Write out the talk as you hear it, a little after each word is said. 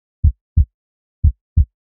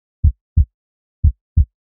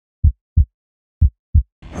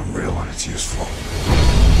it's useful.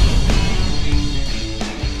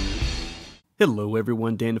 Hello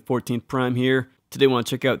everyone, Dan the 14th Prime here. Today I want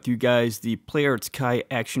to check out with you guys the PlayArts Kai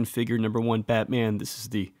action figure #1 Batman. This is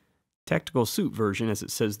the tactical suit version, as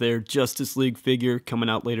it says there. Justice League figure coming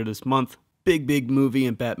out later this month. Big movie,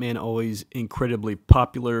 and Batman always incredibly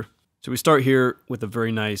popular. So we start here with a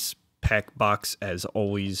very nice PAK box as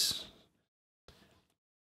always.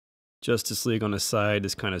 Justice League on the side,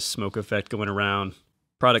 this kind of smoke effect going around.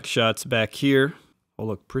 Product shots back here all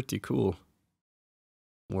look pretty cool.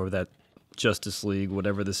 More of that Justice League,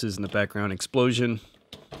 whatever this is in the background, explosion.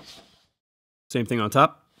 Same thing on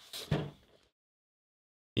top.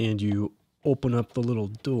 And you open up the little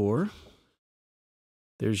door.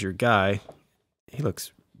 There's your guy. He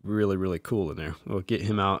looks really cool in there. We'll get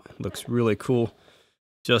him out. Looks really cool.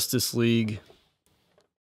 Justice League.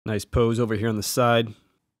 Nice pose over here on the side.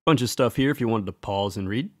 Bunch of stuff here if you wanted to pause and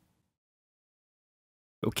read.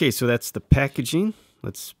 Okay, so that's the packaging.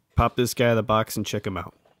 Let's pop this guy out of the box and check him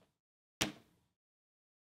out.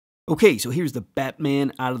 Okay, so here's the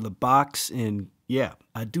Batman out of the box, and yeah,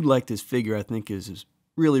 I do like this figure. I think is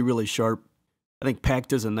really sharp. I think PAK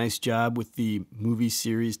does a nice job with the movie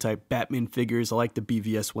series type Batman figures. I like the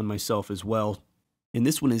BVS one myself as well. And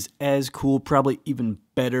this one is as cool, probably even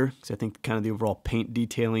better, because I think kind of the overall paint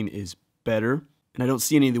detailing is better. And I don't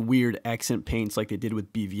see any of the weird accent paints like they did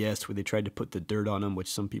with BVS, where they tried to put the dirt on them,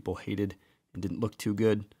 which some people hated and didn't look too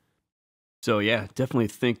good. So yeah, definitely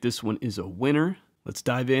think this one is a winner. Let's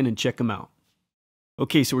dive in and check them out.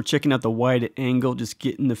 Okay, so we're checking out the wide angle, just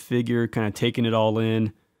getting the figure, kind of taking it all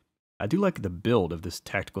in. I do like the build of this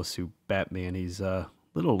tactical suit Batman. He's a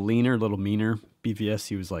little leaner, a little meaner. BVS,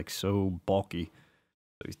 he was like so bulky.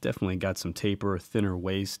 So he's definitely got some taper, a thinner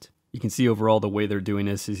waist. You can see overall the way they're doing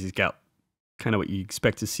this is he's got kind of what you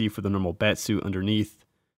expect to see for the normal bat suit underneath.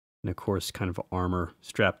 And of course, kind of armor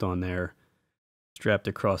strapped on there. Strapped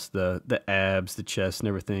across the abs, the chest, and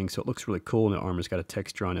everything. So it looks really cool, and the armor's got a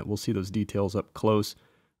texture on it. We'll see those details up close.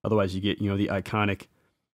 Otherwise, you get, the iconic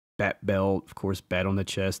bat belt, of course, bat on the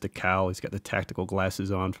chest, the cowl. He's got the tactical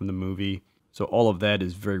glasses on from the movie. So all of that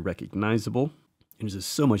is very recognizable. And there's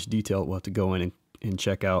just so much detail we'll have to go in and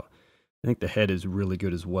check out. I think the head is really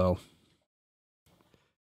good as well.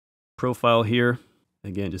 Profile here,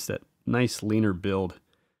 again, just that nice leaner build.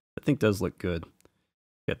 I think does look good.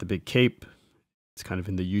 Got the big cape. It's kind of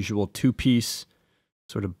in the usual two-piece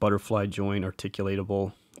sort of butterfly joint,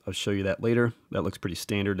 articulatable. I'll show you that later. That looks pretty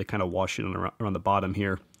standard. They kind of wash it around the bottom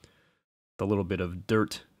here. The little bit of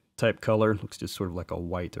dirt type color. Looks just sort of like a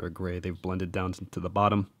white or a gray. They've blended down to the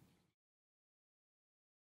bottom.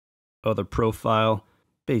 Other profile,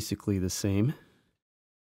 basically the same.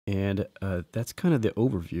 And that's kind of the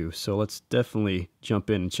overview. So let's definitely jump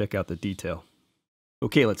in and check out the detail.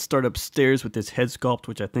 Okay, let's start upstairs with this head sculpt,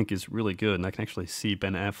 which I think is really good. And I can actually see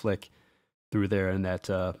Ben Affleck through there in that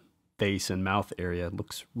face and mouth area. It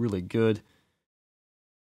looks really good.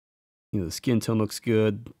 The skin tone looks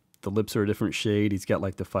good. The lips are a different shade. He's got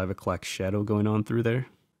like the 5 o'clock shadow going on through there.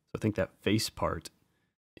 So I think that face part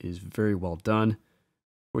is very well done.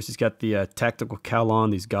 Of course, he's got the tactical cowl on.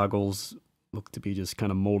 These goggles look to be just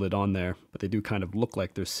kind of molded on there, but they do kind of look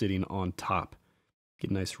like they're sitting on top. Get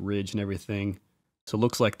a nice ridge and everything. So it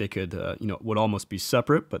looks like they could, would almost be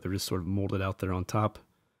separate, but they're just sort of molded out there on top.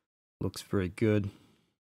 Looks very good.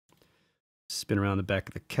 Spin around the back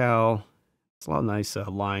of the cowl. It's a lot of nice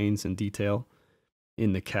lines and detail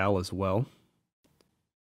in the cowl as well.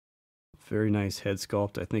 Very nice head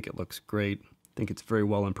sculpt. I think it looks great. I think it's very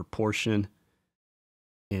well in proportion.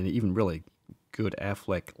 And even really good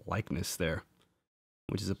Affleck likeness there,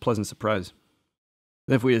 which is a pleasant surprise.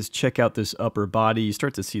 Then if we just check out this upper body, you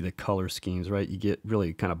start to see the color schemes, right? You get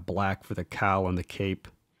really kind of black for the cowl and the cape.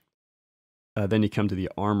 Then you come to the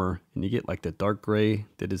armor, and you get like the dark gray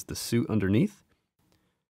that is the suit underneath.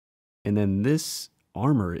 And then this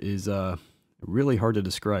armor is really hard to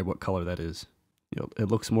describe what color that is. It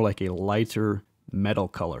looks more like a lighter metal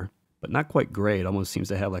color, but not quite gray. It almost seems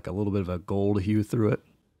to have like a little bit of a gold hue through it.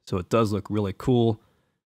 So it does look really cool.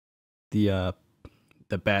 The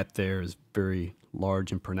bat there is very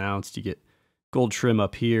large and pronounced. You get gold trim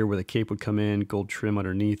up here where the cape would come in, gold trim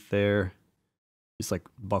underneath there. Just like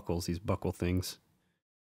buckles, these buckle things.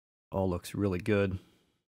 All looks really good.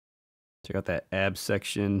 Check out that ab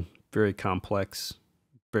section. Very complex.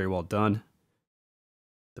 Very well done.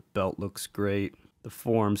 The belt looks great. The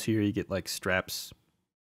forms here, you get like straps.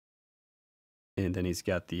 And then he's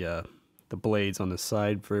got the blades on the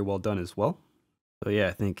side. Very well done as well. So yeah,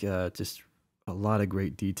 I think just a lot of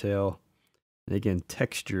great detail. And again,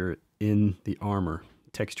 texture in the armor,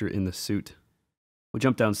 texture in the suit. We'll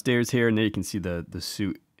jump downstairs here, and there you can see the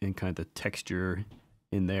suit and kind of the texture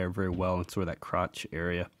in there very well, and sort of that crotch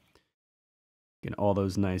area. Again, all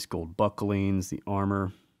those nice gold bucklings, the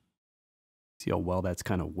armor. See how well that's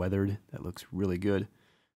kind of weathered? That looks really good.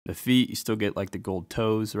 The feet, you still get like the gold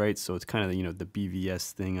toes, right? So it's kind of, you know, the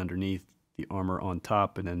BVS thing underneath, the armor on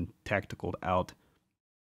top, and then tacticaled out.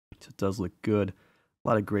 So it does look good. A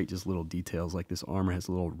lot of great just little details, like this armor has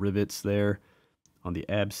little rivets there on the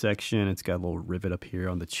ab section. It's got a little rivet up here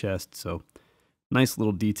on the chest. So nice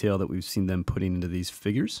little detail that we've seen them putting into these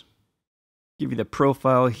figures. Give you the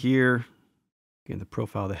profile here. Again, the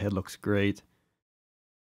profile of the head looks great.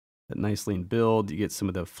 That nice lean build. You get some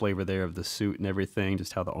of the flavor there of the suit and everything,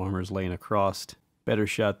 just how the armor is laying across. Better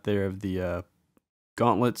shot there of the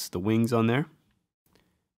gauntlets, the wings on there.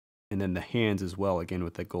 And then the hands as well, again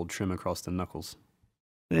with that gold trim across the knuckles.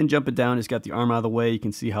 And then jumping down, it's got the arm out of the way. You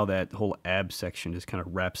can see how that whole ab section just kind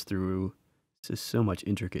of wraps through. It's just so much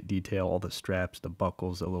intricate detail. All the straps, the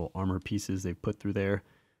buckles, the little armor pieces they've put through there.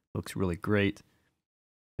 Looks really great.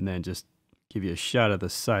 And then just give you a shot of the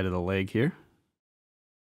side of the leg here.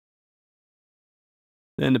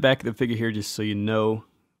 Then the back of the figure here, just so you know, of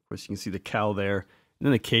course you can see the cowl there. And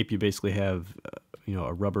then the cape, you basically have you know,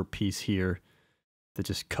 a rubber piece here that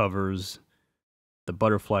just covers the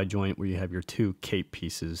butterfly joint where you have your two cape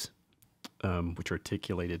pieces, which are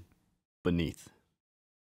articulated beneath.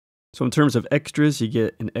 So in terms of extras, you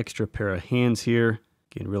get an extra pair of hands here.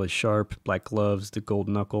 Again, really sharp, black gloves, the gold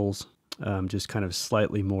knuckles, just kind of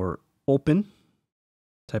slightly more open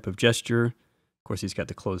type of gesture. Of course, he's got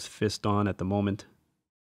the closed fist on at the moment.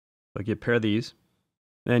 So I get a pair of these.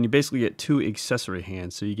 Then you basically get two accessory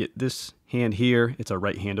hands. So you get this hand here. It's a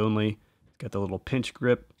right hand only. It's got the little pinch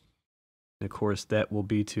grip. And of course, that will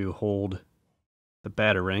be to hold the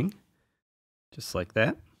batarang, just like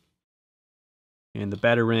that. And the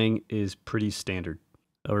batarang is pretty standard.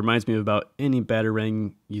 It reminds me of about any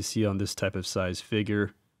batarang you see on this type of size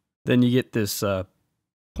figure. Then you get this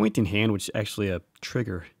pointing hand, which is actually a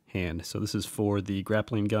trigger hand. So this is for the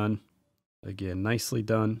grappling gun. Again, nicely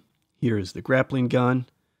done. Here is the grappling gun.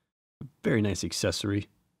 Very nice accessory.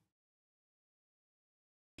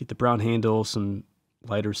 Get the brown handle, some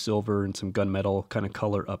lighter silver, and some gunmetal kind of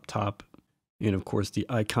color up top. And of course, the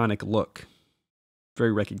iconic look.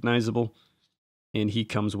 Very recognizable. And he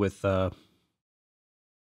comes with, you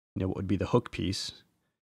know, what would be the hook piece.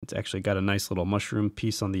 It's actually got a nice little mushroom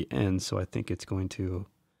piece on the end, so I think it's going to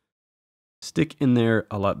stick in there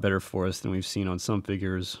a lot better for us than we've seen on some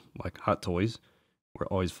figures, like Hot Toys, where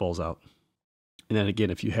it always falls out. And then again,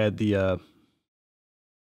 if you had the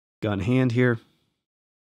gun hand here,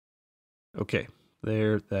 okay,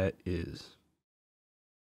 there that is.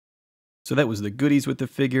 So that was the goodies with the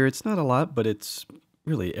figure. It's not a lot, but it's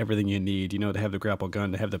really everything you need, you know, to have the grapple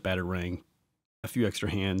gun, to have the batarang, a few extra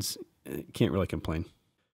hands. Can't really complain.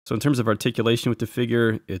 So in terms of articulation with the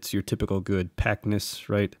figure, it's your typical good PAKness,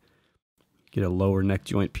 right? Get a lower neck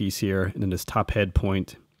joint piece here, and then this top head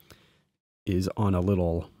point is on a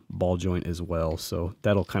little ball joint as well. So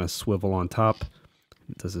that'll kind of swivel on top.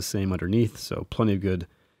 It does the same underneath, so plenty of good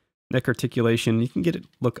neck articulation. You can get it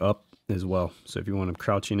look up as well. So if you want them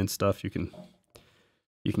crouching and stuff, you can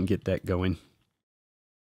get that going.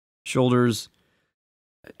 Shoulders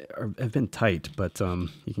have been tight, but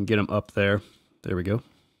you can get them up there. There we go.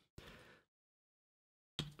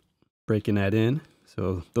 Breaking that in.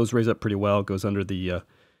 So those raise up pretty well. Goes under the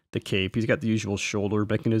cape. He's got the usual shoulder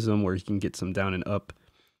mechanism where he can get some down and up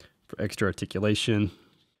for extra articulation.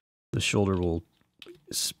 The shoulder will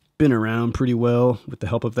spin around pretty well with the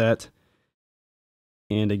help of that.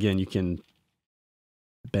 And again, you can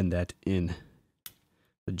bend that in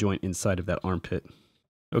the joint inside of that armpit.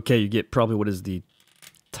 Okay, you get probably what is the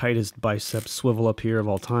tightest bicep swivel up here of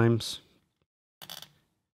all times.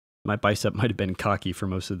 My bicep might have been cocky for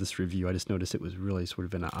most of this review. I just noticed it was really sort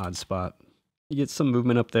of in an odd spot. You get some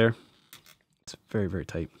movement up there. It's very, very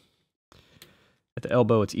tight. At the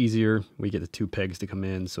elbow, it's easier. We get the two pegs to come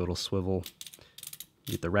in, so it'll swivel.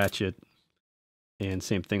 You get the ratchet. And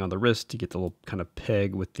same thing on the wrist. You get the little kind of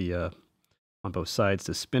peg with the on both sides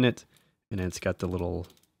to spin it. And then it's got the little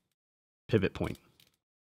pivot point.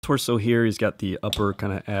 Torso here, he's got the upper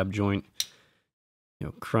kind of ab joint. You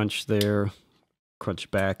know, crunch there.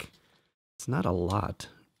 Crunch back. It's not a lot.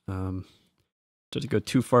 So to go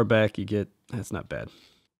too far back, you get, that's not bad.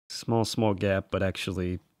 Small gap, but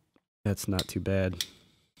actually that's not too bad.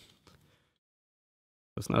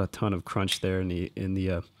 It's not a ton of crunch there in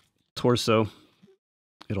the torso.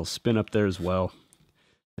 It'll spin up there as well.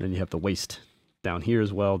 And then you have the waist down here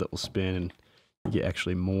as well that will spin, and you get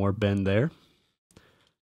actually more bend there.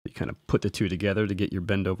 You kind of put the two together to get your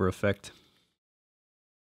bend over effect.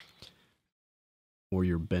 or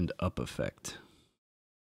your bend up effect.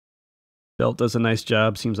 Belt does a nice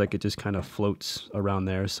job. Seems like it just kind of floats around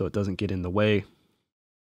there so it doesn't get in the way.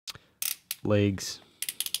 Legs.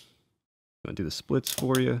 I'm going to do the splits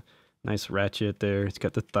for you. Nice ratchet there. It's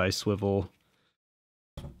got the thigh swivel.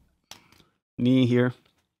 Knee here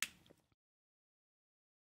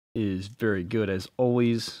is very good as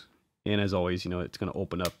always. And as always, you know, it's going to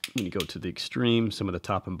open up when you go to the extreme. Some of the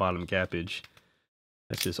top and bottom gappage.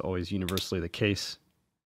 That's just always universally the case.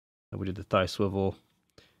 We did the thigh swivel.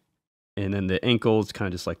 And then the ankle is kind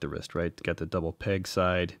of just like the wrist, right? Got the double peg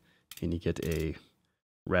side. And you get a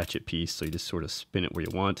ratchet piece. So you just sort of spin it where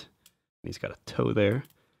you want. And he's got a toe there.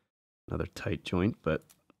 Another tight joint, but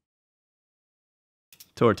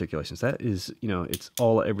toe articulations. That is, you know, it's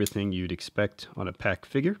all everything you'd expect on a PAK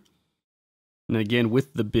figure. And again,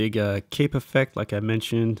 with the big cape effect, like I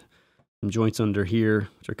mentioned, some joints under here,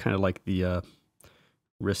 which are kind of like the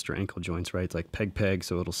wrist or ankle joints, right? It's like peg,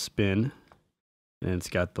 so it'll spin. And it's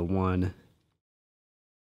got the one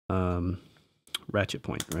ratchet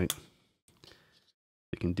point, right?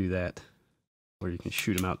 You can do that, or you can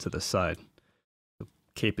shoot them out to the side. The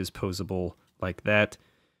cape is posable like that.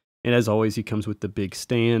 And as always, he comes with the big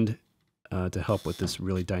stand to help with this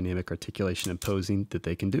really dynamic articulation and posing that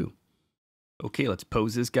they can do. Okay, let's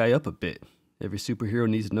pose this guy up a bit. Every superhero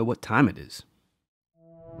needs to know what time it is.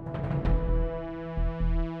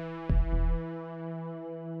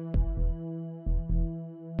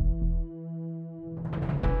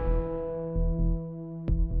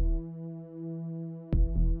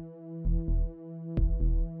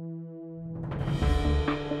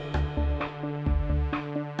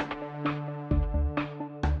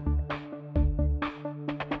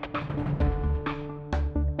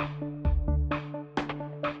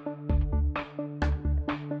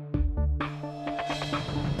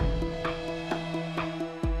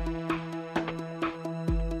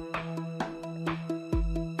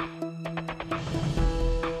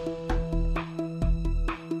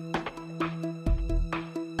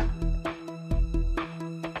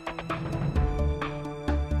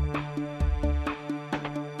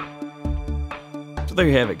 So there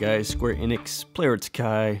you have it, guys. Square Enix, Player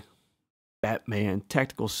Kai, Batman,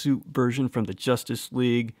 tactical suit version from the Justice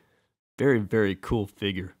League. Very, very cool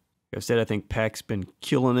figure. Like I've said, I think PAK's been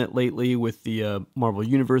killing it lately with the Marvel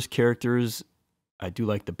Universe characters. I do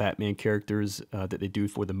like the Batman characters that they do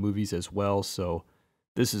for the movies as well. So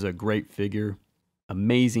this is a great figure.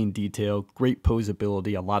 Amazing detail, great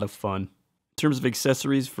posability, a lot of fun. In terms of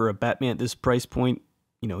accessories for a Batman at this price point,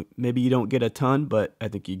 you know, maybe you don't get a ton, but I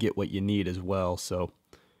think you get what you need as well. So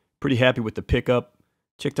pretty happy with the pickup.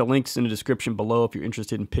 Check the links in the description below if you're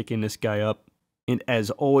interested in picking this guy up. And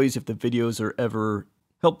as always, if the videos are ever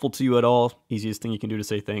helpful to you at all, easiest thing you can do to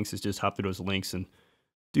say thanks is just hop through those links and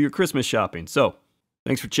do your Christmas shopping. So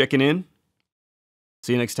thanks for checking in.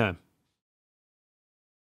 See you next time.